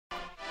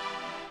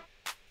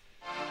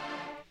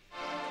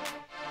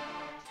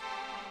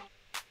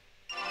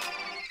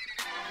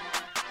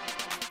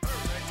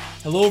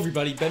Hello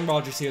everybody, Ben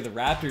Rogers here, the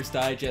Raptors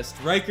Digest.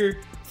 Riker,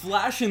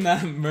 flashing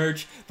that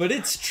merch, but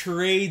it's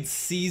trade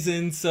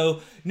season,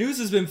 so news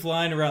has been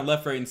flying around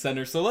left, right, and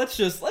center, so let's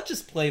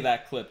just play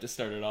that clip to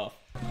start it off.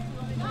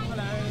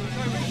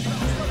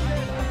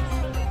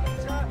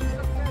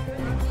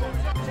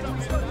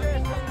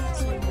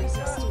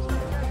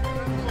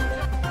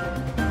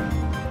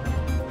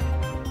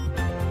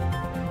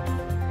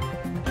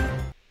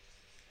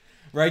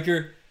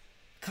 Riker,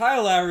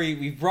 Kyle Lowry,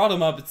 we've brought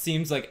him up, it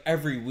seems like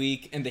every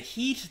week, and the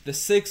Heat, the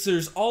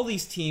Sixers, all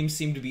these teams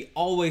seem to be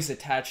always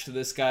attached to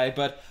this guy,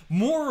 but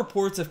more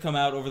reports have come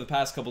out over the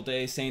past couple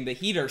days saying the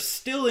Heat are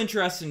still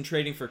interested in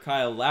trading for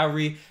Kyle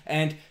Lowry,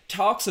 and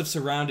talks have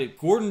surrounded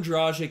Goran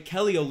Dragic,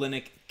 Kelly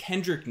Olynyk,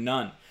 Kendrick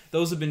Nunn.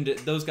 Those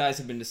guys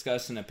have been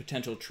discussed in a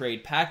potential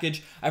trade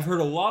package. I've heard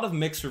a lot of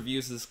mixed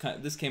reviews.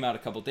 This came out a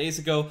couple days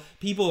ago.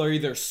 People are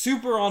either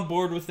super on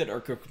board with it or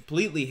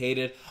completely hate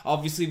it.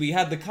 Obviously, we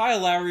had the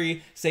Kyle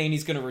Lowry saying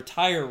he's going to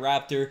retire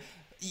Raptor.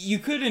 You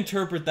could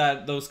interpret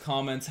those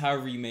comments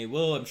however you may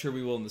will. I'm sure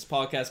we will in this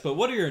podcast. But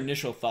what are your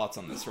initial thoughts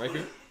on this,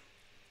 Riker?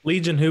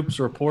 Legion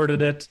Hoops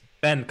reported it.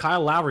 Ben,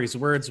 Kyle Lowry's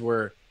words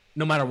were,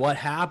 no matter what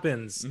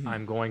happens,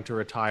 I'm going to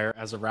retire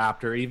as a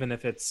Raptor, even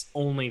if it's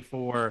only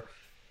for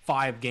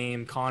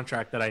 5-game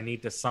contract that I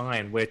need to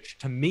sign, which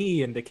to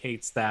me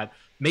indicates that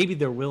maybe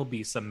there will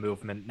be some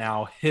movement.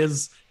 Now,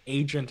 his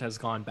agent has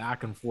gone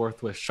back and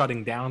forth with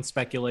shutting down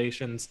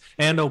speculations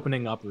and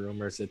opening up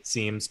rumors, it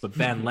seems. But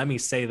Ben, let me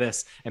say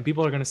this, and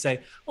people are going to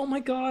say, oh my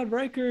God,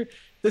 Riker,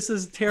 this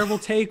is a terrible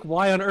take.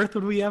 Why on earth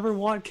would we ever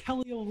want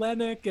Kelly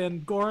Olynyk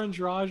and Goran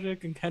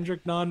Dragic and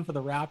Kendrick Nunn for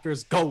the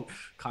Raptors? Go,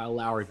 Kyle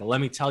Lowry. But let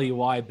me tell you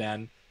why,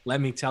 Ben. Let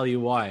me tell you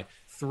why.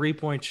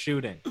 3-point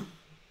shooting.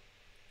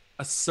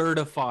 A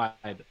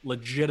certified,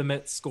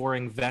 legitimate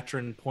scoring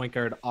veteran point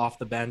guard off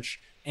the bench,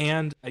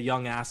 and a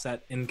young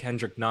asset in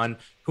Kendrick Nunn,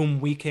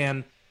 whom we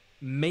can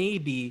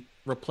maybe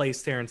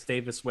replace Terrence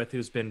Davis with,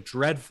 who's been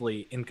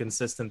dreadfully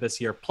inconsistent this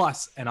year.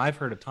 Plus, and I've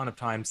heard a ton of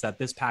times that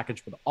this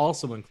package would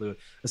also include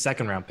a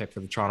second-round pick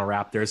for the Toronto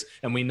Raptors,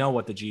 and we know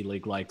what the G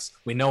League likes.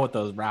 We know what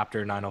the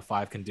Raptor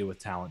 905 can do with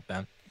talent,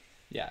 Ben.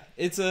 Yeah,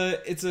 it's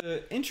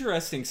a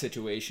interesting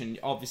situation.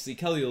 Obviously,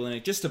 Kelly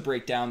Olynyk, just to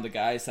break down the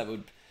guys that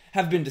would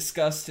have been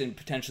discussed and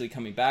potentially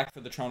coming back for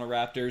the Toronto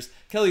Raptors.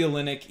 Kelly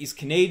Olynyk, he's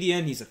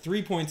Canadian, he's a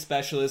three-point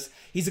specialist.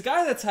 He's a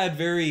guy that's had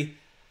very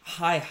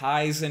high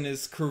highs in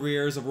his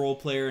career as a role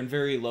player and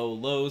very low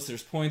lows.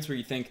 There's points where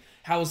you think,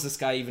 how is this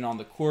guy even on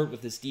the court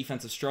with his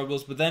defensive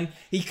struggles? But then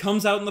he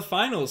comes out in the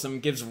finals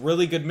and gives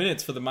really good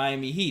minutes for the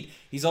Miami Heat.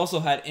 He's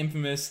also had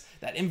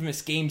that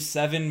infamous Game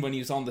 7 when he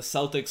was on the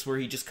Celtics where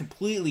he just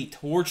completely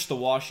torched the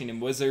Washington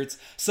Wizards.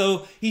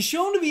 So he's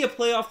shown to be a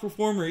playoff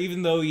performer,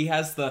 even though he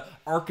has the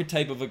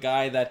archetype of a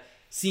guy that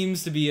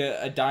seems to be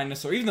a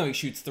dinosaur, even though he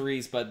shoots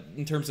threes, but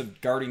in terms of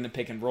guarding the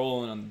pick and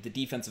roll and on the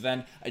defensive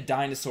end, a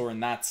dinosaur in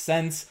that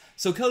sense.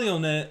 So Kelly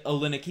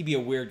Olynyk, he'd be a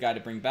weird guy to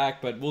bring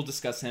back, but we'll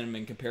discuss him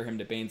and compare him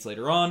to Baines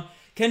later on.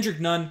 Kendrick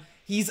Nunn,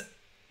 he's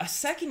a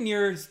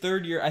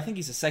third year, I think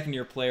he's a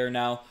second-year player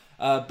now,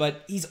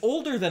 but he's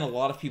older than a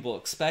lot of people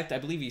expect. I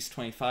believe he's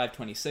 25,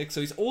 26,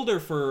 so he's older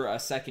for a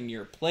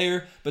second-year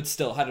player, but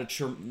still had a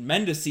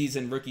tremendous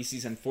rookie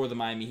season for the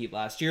Miami Heat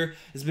last year.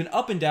 Has been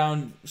up and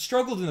down,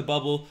 struggled in the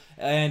bubble,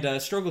 and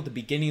struggled at the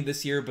beginning of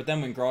this year, but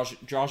then when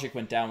Dragic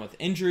went down with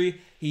injury,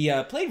 he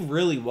played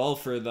really well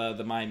for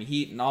the Miami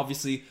Heat, and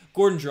obviously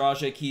Goran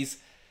Dragic, he's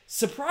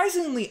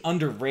surprisingly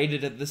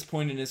underrated at this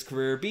point in his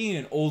career, being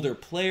an older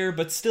player,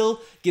 but still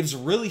gives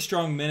really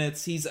strong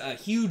minutes. He's a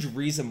huge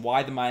reason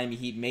why the Miami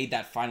Heat made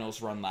that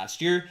finals run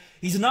last year.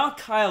 He's not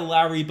Kyle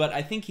Lowry, but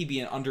I think he'd be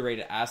an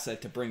underrated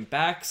asset to bring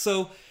back.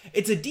 So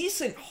it's a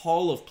decent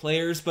haul of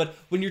players, but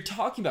when you're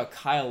talking about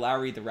Kyle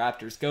Lowry, the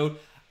Raptors GOAT,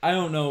 I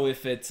don't know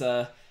if it's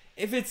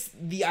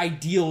the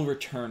ideal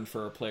return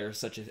for a player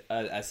such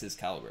as his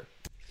caliber.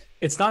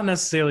 It's not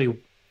necessarily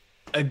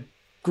a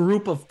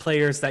group of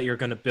players that you're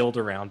going to build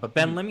around. But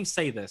Ben, let me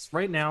say this.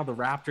 Right now, the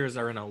Raptors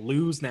are in a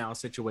lose now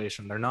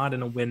situation. They're not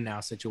in a win now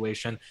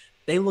situation.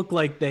 They look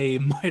like they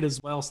might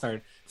as well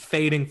start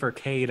fading for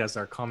Cade, as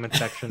our comment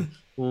section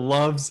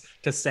loves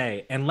to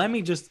say. And let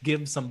me just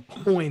give some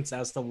points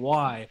as to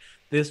why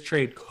this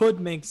trade could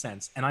make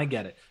sense. And I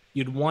get it.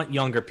 You'd want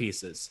younger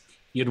pieces.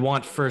 You'd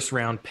want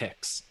first-round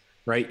picks,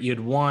 right? You'd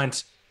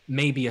want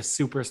maybe a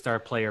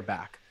superstar player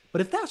back.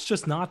 But if that's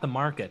just not the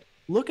market,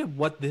 look at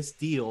what this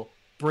deal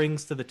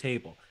brings to the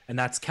table, and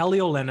that's Kelly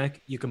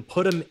Olynyk. You can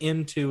put him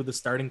into the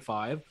starting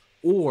five,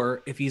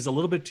 or if he's a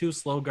little bit too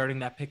slow guarding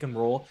that pick and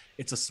roll,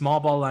 it's a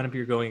small ball lineup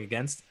you're going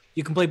against,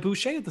 you can play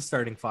Boucher at the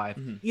starting five.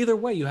 Either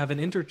way, you have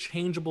an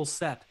interchangeable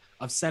set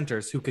of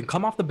centers who can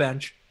come off the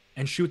bench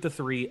and shoot the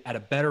three at a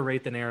better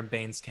rate than Aaron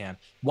Baines can.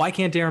 Why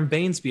can't Aaron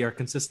Baines be our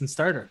consistent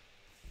starter?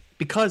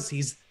 Because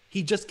he's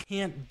he just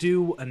can't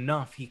do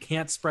enough. He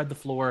can't spread the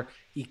floor.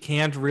 He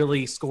can't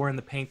really score in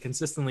the paint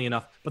consistently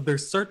enough. But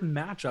there's certain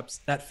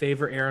matchups that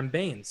favor Aaron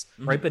Baines,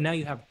 right? But now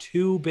you have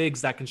two bigs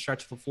that can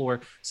stretch the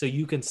floor, so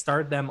you can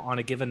start them on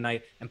a given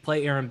night and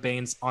play Aaron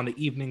Baines on the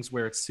evenings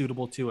where it's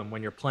suitable to him,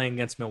 when you're playing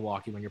against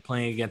Milwaukee, when you're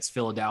playing against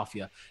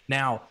Philadelphia.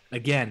 Now,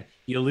 again,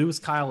 you lose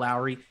Kyle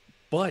Lowry,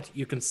 but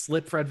you can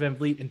slip Fred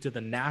VanVleet into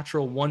the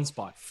natural 1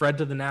 spot, Fred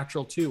to the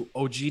natural 2,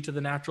 OG to the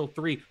natural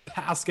 3,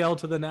 Pascal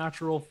to the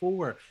natural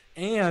 4.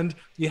 And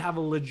you have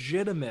a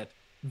legitimate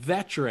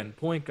veteran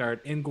point guard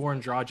in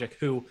Goran Dragic,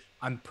 who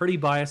I'm pretty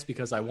biased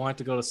because I wanted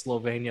to go to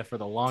Slovenia for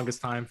the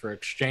longest time for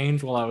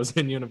exchange while I was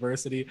in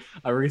university.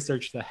 I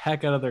researched the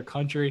heck out of their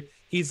country.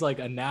 He's like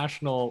a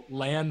national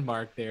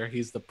landmark there.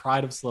 He's the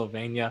pride of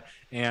Slovenia.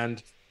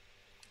 And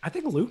I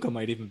think Luka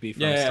might even be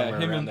from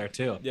somewhere around there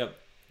too. Yep.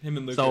 Him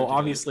and Luka. So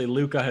obviously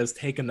Luka has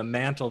taken the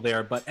mantle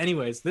there. But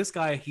anyways, this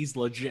guy, he's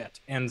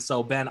legit. And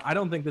so, Ben, I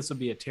don't think this would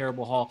be a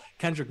terrible haul.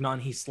 Kendrick Nunn,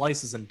 he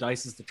slices and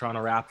dices the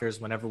Toronto Raptors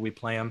whenever we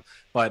play him.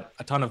 But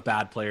a ton of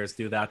bad players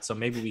do that. So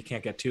maybe we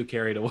can't get too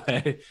carried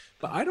away.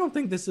 But I don't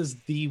think this is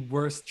the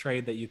worst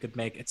trade that you could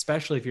make,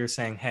 especially if you're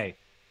saying, hey,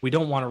 we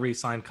don't want to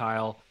re-sign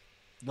Kyle.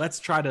 Let's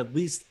try to at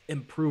least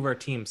improve our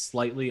team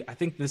slightly. I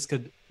think this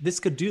could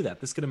do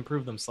that. This could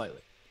improve them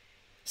slightly.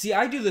 See,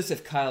 I do this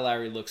if Kyle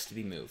Lowry looks to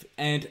be moved.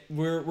 And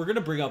we're going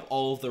to bring up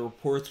all of the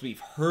reports we've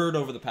heard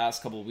over the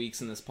past couple of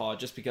weeks in this pod,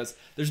 just because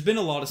there's been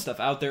a lot of stuff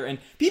out there, and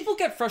people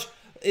get frustrated.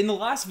 In the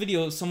last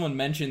video, someone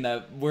mentioned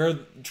that we're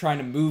trying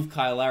to move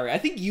Kyle Lowry. I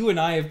think you and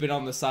I have been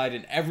on the side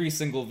in every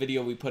single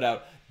video we put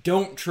out.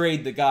 Don't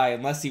trade the guy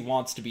unless he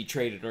wants to be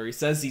traded, or he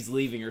says he's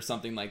leaving or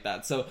something like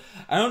that. So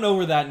I don't know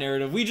where that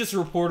narrative. We just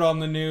report on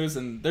the news,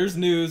 and there's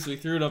news. We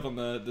threw it up on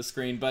the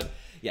screen, but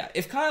yeah,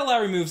 if Kyle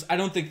Lowry moves, I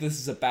don't think this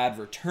is a bad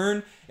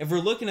return. If we're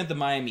looking at the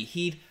Miami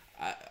Heat,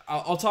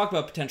 I'll talk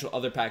about potential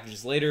other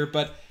packages later,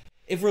 but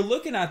if we're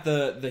looking at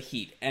the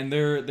Heat and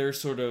their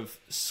sort of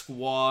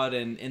squad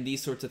and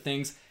these sorts of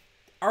things,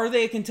 are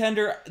they a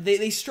contender?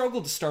 They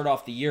struggled to start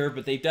off the year,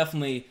 but they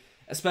definitely,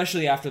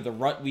 especially after the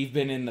rut we've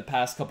been in the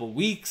past couple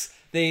weeks,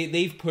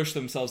 they've pushed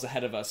themselves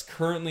ahead of us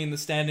currently in the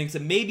standings,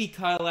 and maybe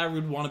Kyle Lowry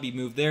would want to be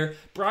moved there.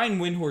 Brian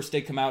Windhorst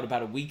did come out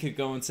about a week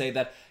ago and say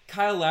that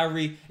Kyle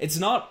Lowry, it's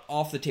not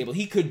off the table.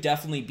 He could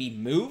definitely be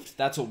moved.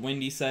 That's what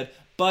Windy said,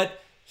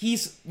 but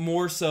he's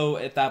more so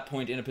at that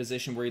point in a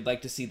position where he'd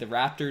like to see the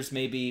Raptors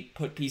maybe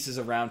put pieces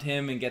around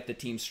him and get the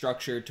team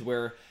structured to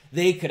where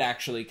they could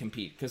actually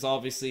compete. Because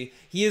obviously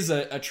he is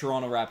a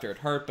Toronto Raptor at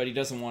heart, but he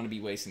doesn't want to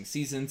be wasting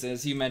seasons. And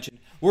as you mentioned,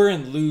 we're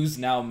in lose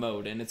now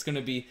mode, and it's going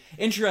to be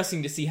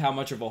interesting to see how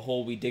much of a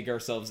hole we dig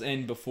ourselves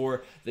in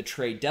before the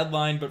trade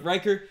deadline. But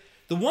Riker,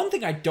 the one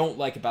thing I don't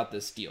like about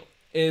this deal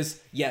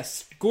is,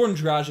 yes, Goran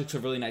Dragic's a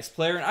really nice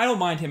player, and I don't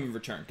mind him in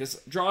return,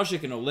 because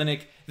Dragic and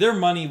Olynyk, their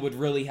money would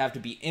really have to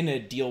be in a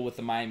deal with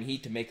the Miami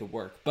Heat to make it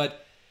work.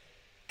 But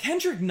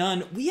Kendrick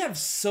Nunn,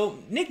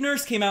 Nick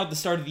Nurse came out at the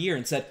start of the year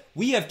and said,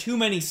 we have too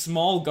many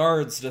small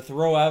guards to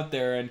throw out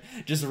there and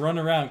just run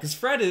around, because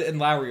Fred and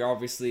Lowry are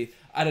obviously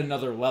at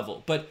another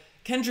level. But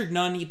Kendrick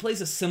Nunn, he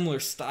plays a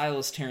similar style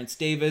as Terrence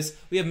Davis.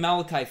 We have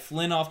Malachi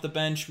Flynn off the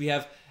bench. We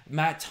have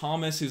Matt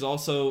Thomas, who's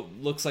also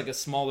looks like a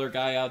smaller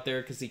guy out there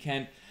because he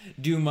can't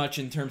do much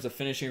in terms of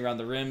finishing around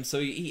the rim, so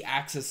he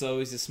acts as though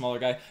he's a smaller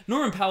guy.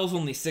 Norman Powell's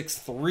only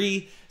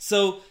 6'3",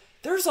 so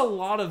there's a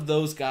lot of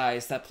those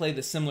guys that play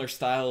the similar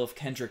style of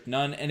Kendrick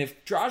Nunn, and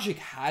if Dragic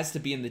has to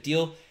be in the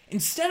deal,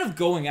 instead of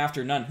going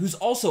after Nunn, who's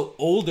also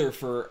older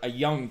for a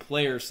young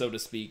player, so to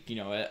speak,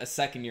 a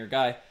second-year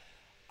guy,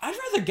 I'd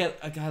rather get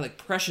a guy like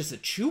Precious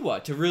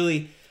Achiuwa to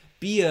really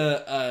be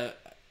a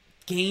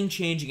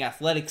game-changing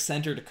athletic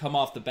center to come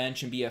off the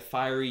bench and be a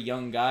fiery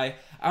young guy.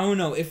 I don't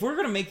know. If we're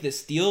going to make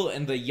this deal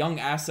and the young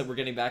asset we're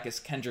getting back is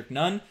Kendrick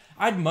Nunn,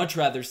 I'd much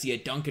rather see a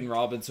Duncan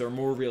Robinson or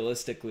more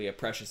realistically a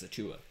Precious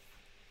Achiuwa.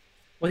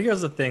 Well,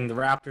 here's the thing. The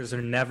Raptors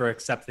are never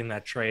accepting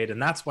that trade,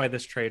 and that's why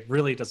this trade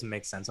really doesn't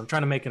make sense. I'm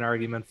trying to make an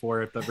argument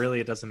for it, but really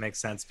it doesn't make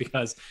sense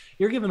because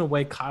you're giving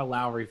away Kyle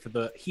Lowry for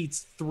the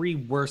Heat's 3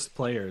 worst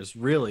players,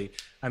 really.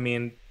 I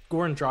mean,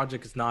 Goran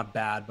Dragic is not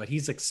bad, but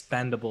he's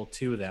expendable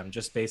to them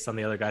just based on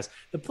the other guys.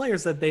 The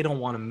players that they don't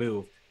want to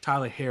move,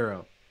 Tyler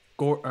Hero,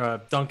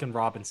 Duncan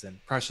Robinson,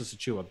 Precious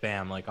Achiuwa,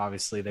 Bam. Like,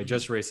 obviously, they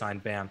just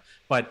re-signed Bam.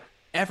 But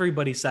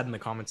everybody said in the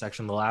comment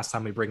section the last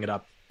time we bring it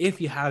up,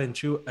 if you had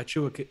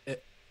Achiuwa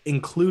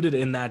included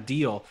in that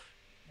deal,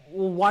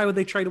 well, why would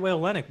they trade away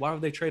Olynyk? Why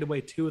would they trade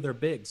away 2 of their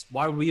bigs?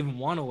 Why would we even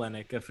want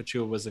Olynyk if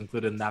Achiuwa was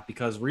included in that?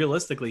 Because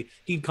realistically,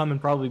 he'd come and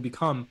probably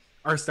become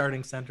our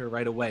starting center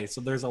right away.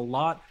 So there's a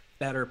lot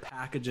better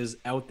packages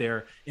out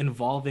there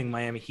involving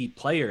Miami Heat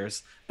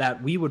players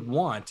that we would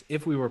want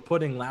if we were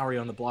putting Lowry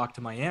on the block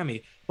to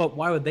Miami. But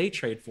why would they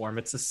trade for him?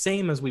 It's the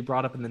same as we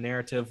brought up in the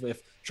narrative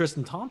if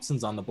Tristan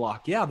Thompson's on the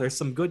block. Yeah, there's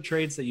some good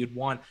trades that you'd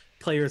want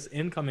players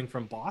incoming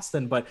from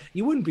Boston, but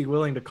you wouldn't be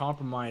willing to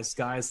compromise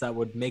guys that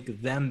would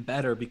make them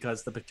better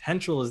because the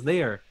potential is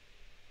there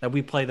that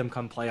we play them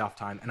come playoff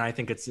time. And I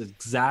think it's the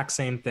exact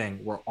same thing.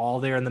 We're all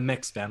there in the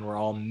mix, Ben. We're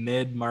all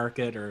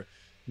mid-market or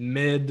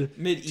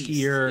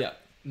mid-tier. Yeah.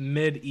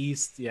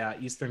 Mid-East, yeah,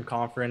 Eastern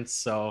Conference.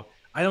 So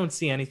I don't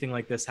see anything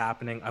like this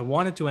happening. I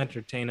wanted to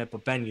entertain it,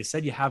 but Ben, you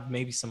said you have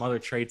maybe some other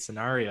trade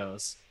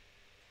scenarios.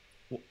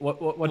 What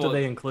do Well,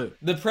 they include?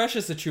 the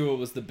Precious Achua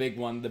was the big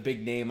one, the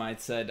big name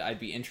I'd said I'd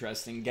be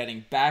interested in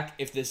getting back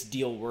if this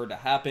deal were to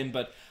happen.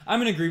 But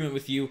I'm in agreement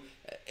with you,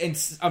 and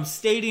I'm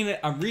stating it,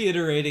 I'm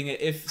reiterating it.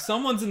 If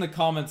someone's in the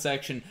comment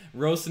section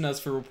roasting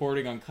us for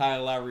reporting on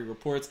Kyle Lowry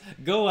reports,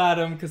 go at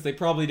them, because they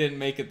probably didn't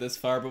make it this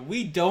far. But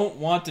we don't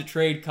want to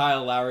trade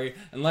Kyle Lowry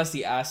unless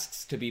he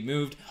asks to be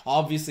moved.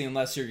 Obviously,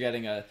 unless you're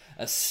getting a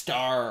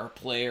star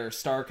player,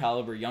 star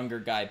caliber younger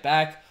guy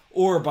back,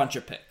 or a bunch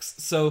of picks.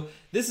 So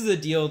this is a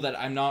deal that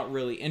I'm not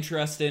really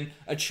interested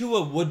in.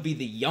 Achua would be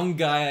the young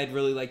guy I'd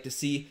really like to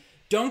see.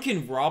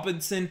 Duncan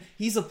Robinson,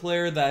 he's a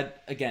player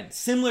that, again,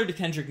 similar to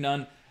Kendrick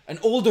Nunn, an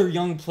older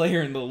young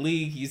player in the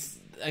league. He's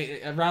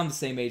around the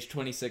same age,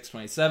 26,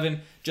 27,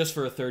 just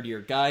for a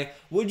third-year guy.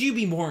 Would you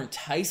be more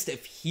enticed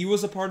if he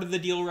was a part of the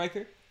deal,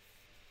 Riker?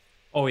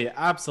 Oh, yeah,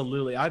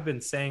 absolutely. I've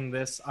been saying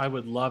this. I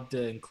would love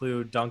to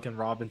include Duncan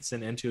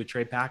Robinson into a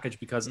trade package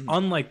because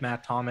unlike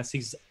Matt Thomas,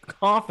 he's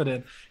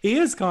confident. He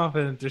is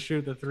confident to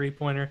shoot the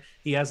three-pointer.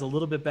 He has a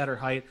little bit better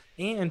height,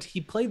 and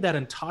he played that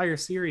entire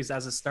series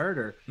as a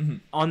starter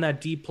on that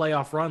deep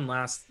playoff run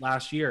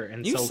last year.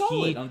 And he was so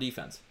solid on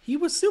defense. He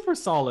was super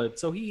solid.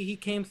 So he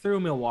came through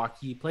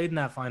Milwaukee. He played in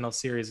that final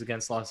series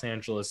against Los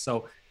Angeles.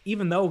 So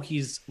even though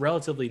he's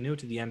relatively new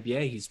to the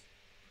NBA,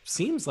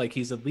 seems like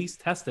he's at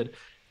least tested.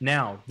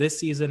 Now, this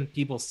season,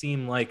 people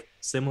seem like,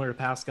 similar to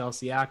Pascal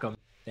Siakam,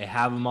 they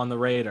have him on the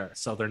radar.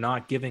 So they're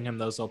not giving him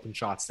those open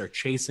shots. They're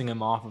chasing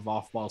him off of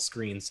off-ball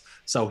screens.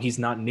 So he's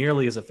not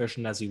nearly as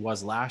efficient as he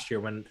was last year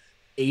when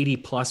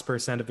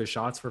 80+% of his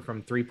shots were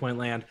from three-point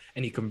land,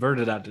 and he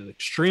converted at an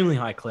extremely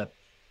high clip.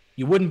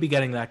 You wouldn't be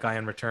getting that guy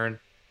in return,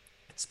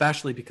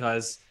 especially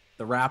because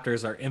the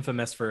Raptors are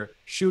infamous for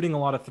shooting a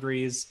lot of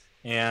threes,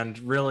 and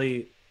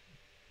really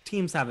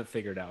teams have it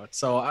figured out.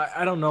 So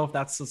I don't know if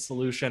that's the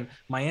solution.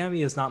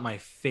 Miami is not my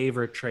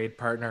favorite trade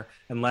partner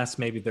unless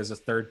maybe there's a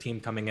third team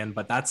coming in,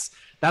 but that's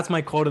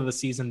my quote of the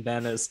season,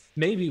 Ben, is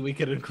maybe we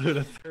could include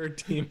a third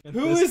team.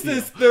 Who is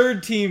this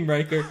third team,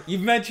 Riker?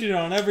 You've mentioned it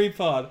on every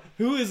pod.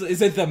 Who is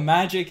it the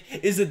Magic?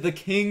 Is it the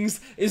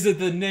Kings? Is it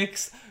the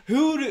Knicks?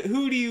 Who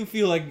do you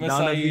feel like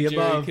Masai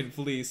Ujiri can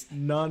fleece?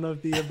 None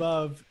of the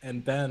above.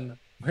 And Ben,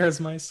 where's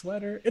my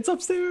sweater? It's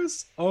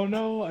upstairs. Oh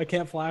no, I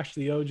can't flash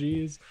the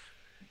OGs.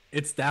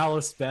 It's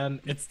Dallas,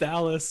 Ben. It's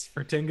Dallas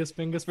for Tingus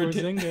Pingus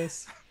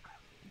Porzingis.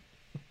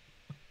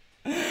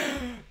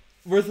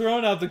 We're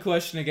throwing out the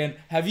question again.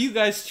 Have you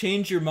guys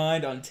changed your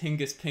mind on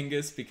Tingus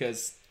Pingus?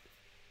 Because,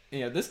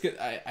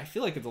 I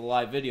feel like it's a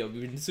live video.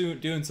 We've been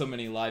doing so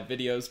many live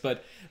videos,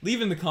 but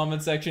leave in the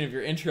comment section if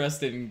you're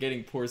interested in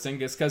getting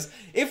Porzingis. Because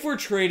if we're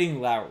trading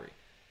Lowry,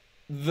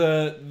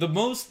 the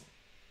most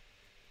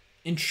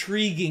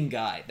intriguing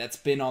guy that's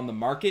been on the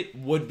market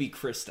would be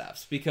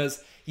Kristaps,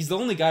 because he's the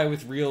only guy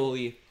with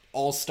really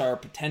all-star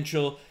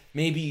potential.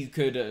 Maybe you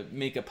could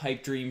make a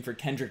pipe dream for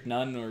Kendrick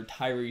Nunn or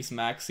Tyrese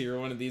Maxey or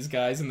one of these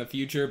guys in the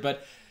future.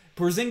 But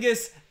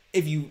Porzingis,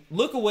 if you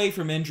look away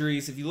from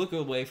injuries, if you look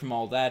away from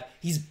all that,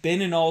 he's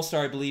been an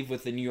all-star, I believe,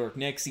 with the New York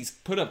Knicks. He's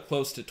put up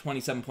close to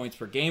 27 points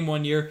per game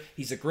one year.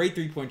 He's a great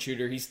three-point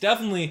shooter. He's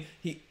definitely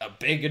a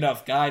big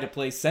enough guy to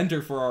play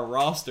center for our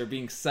roster,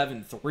 being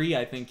 7'3",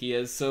 I think he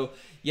is. So,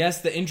 yes,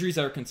 the injuries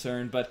are a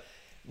concern, but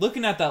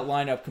looking at that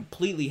lineup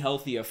completely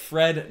healthy of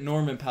Fred,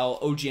 Norman Powell,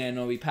 OG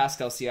Anunoby,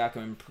 Pascal Siakam,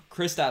 and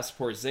Kristaps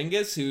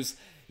Porzingis, who's,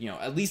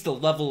 at least the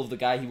level of the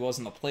guy he was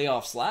in the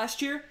playoffs last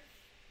year,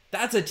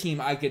 that's a team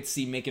I could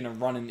see making a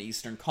run in the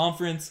Eastern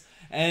Conference.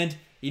 And,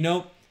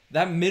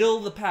 that middle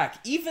of the pack,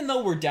 even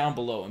though we're down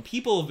below, and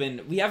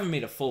we haven't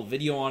made a full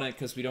video on it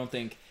because we don't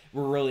think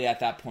we're really at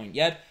that point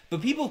yet,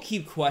 but people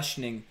keep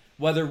questioning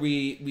whether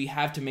we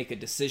have to make a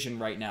decision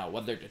right now,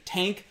 whether to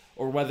tank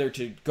or whether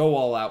to go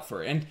all out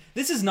for it. And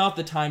this is not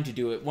the time to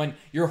do it when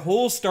your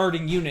whole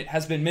starting unit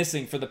has been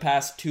missing for the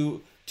past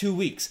two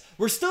weeks.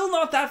 We're still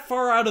not that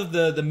far out of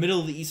the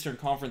middle of the Eastern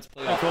Conference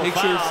playoff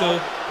picture,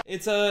 so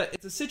it's a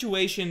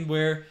situation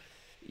where,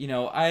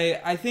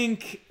 I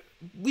think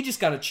we just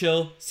gotta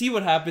chill, see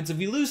what happens. If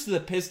we lose to the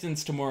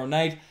Pistons tomorrow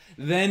night,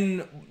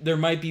 then there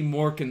might be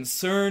more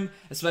concern,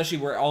 especially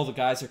where all the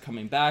guys are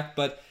coming back,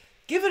 but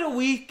give it a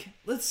week.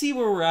 Let's see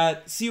where we're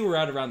at.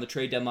 Around the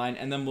trade deadline,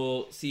 and then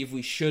we'll see if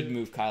we should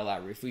move Kyle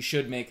Lowry, if we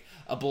should make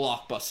a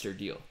blockbuster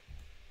deal.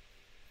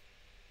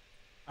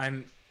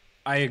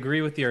 I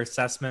agree with your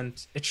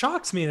assessment. It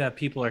shocks me that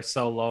people are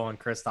so low on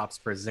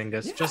Kristaps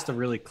Porzingis. Just to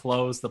really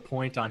close the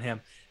point on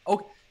him.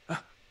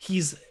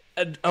 He's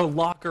a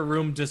locker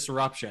room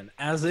disruption,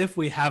 as if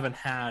we haven't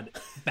had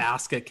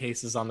basket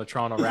cases on the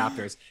Toronto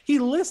Raptors. He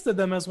listed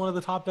them as one of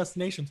the top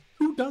destinations.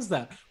 Who does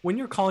that? When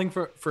you're calling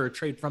for a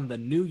trade from the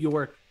New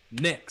York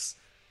Knicks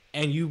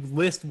and you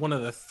list one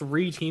of the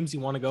three teams you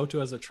want to go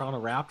to as the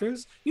Toronto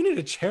Raptors, you need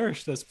to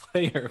cherish this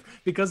player,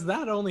 because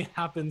that only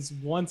happens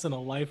once in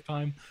a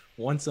lifetime,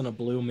 once in a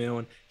blue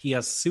moon. He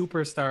has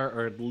superstar,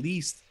 or at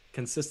least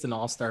consistent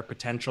all-star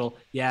potential.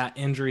 Yeah,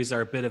 injuries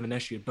are a bit of an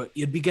issue, but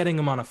you'd be getting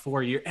him on a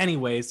 4-year.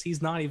 Anyways,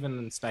 he's not even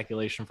in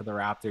speculation for the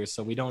Raptors,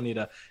 so we don't need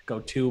to go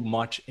too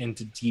much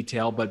into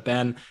detail. But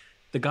Ben,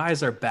 the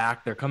guys are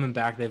back. They're coming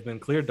back. They've been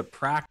cleared to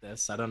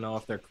practice. I don't know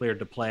if they're cleared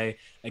to play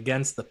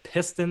against the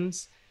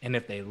Pistons. And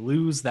if they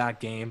lose that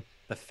game,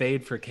 the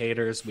fade for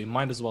Caders, we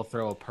might as well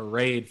throw a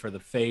parade for the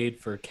fade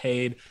for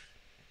Cade.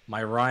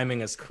 My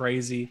rhyming is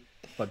crazy.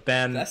 But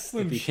Ben,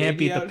 if you can't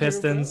beat the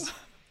Pistons...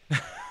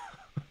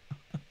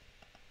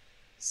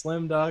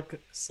 Slim Duck,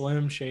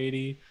 Slim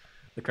Shady.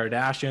 The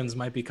Kardashians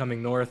might be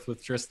coming north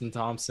with Tristan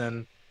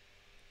Thompson.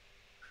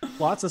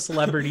 Lots of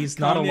celebrities,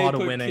 not a lot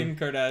of winning. Kim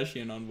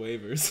Kardashian on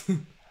waivers.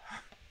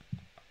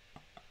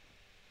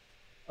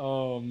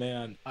 Oh,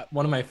 man.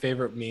 One of my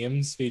favorite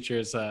memes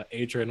features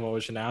Adrian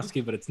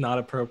Wojnarowski, but it's not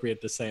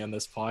appropriate to say on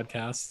this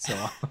podcast. So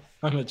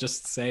I'm going to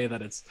just say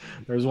that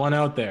there's one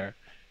out there,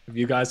 if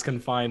you guys can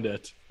find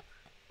it.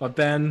 But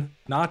Ben,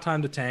 not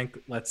time to tank.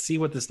 Let's see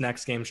what this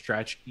next game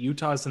stretch.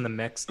 Utah's in the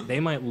mix.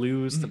 They might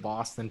lose to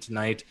Boston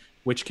tonight,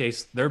 which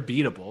case they're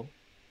beatable.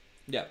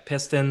 Yeah.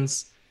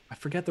 Pistons. I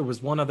forget there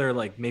was one other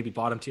like maybe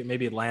bottom tier.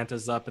 Maybe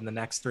Atlanta's up in the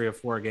next 3 or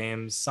 4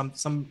 games.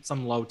 Some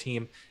low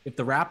team. If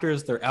the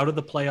Raptors, they're out of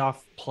the playoff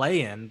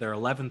play-in. They're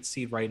 11th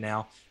seed right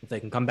now. If they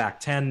can come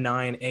back 10,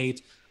 9,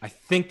 8, I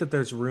think that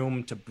there's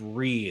room to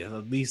breathe.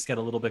 At least get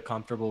a little bit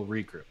comfortable,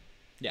 regroup.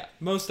 Yeah,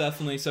 most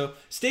definitely. So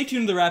stay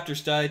tuned to the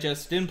Raptors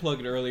Digest. Didn't plug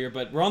it earlier,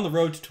 but we're on the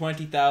road to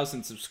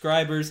 20,000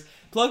 subscribers.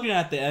 Plugged in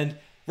at the end.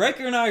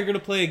 Riker and I are going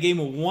to play a game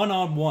of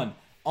one-on-one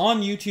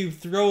on YouTube.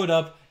 Throw it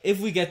up if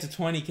we get to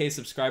 20k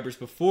subscribers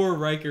before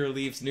Riker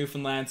leaves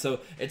Newfoundland. So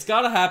it's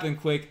got to happen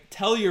quick.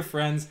 Tell your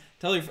friends.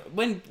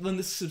 When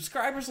the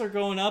subscribers are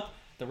going up,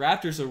 the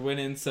Raptors are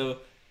winning. So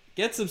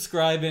get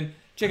subscribing.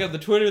 Check out the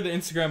Twitter, the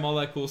Instagram, all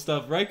that cool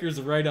stuff. Riker's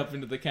right up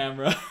into the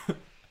camera.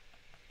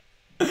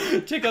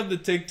 Check out the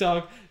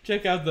TikTok.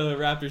 Check out the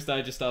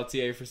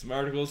RaptorsDigest.ca for some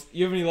articles.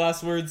 You have any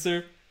last words,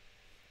 sir?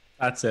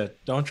 That's it.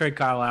 Don't trade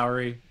Kyle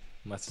Lowry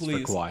unless it's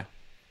for Kawhi.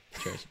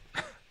 Cheers.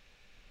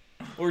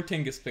 Or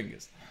Tingus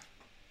Pingus.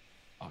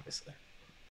 Obviously.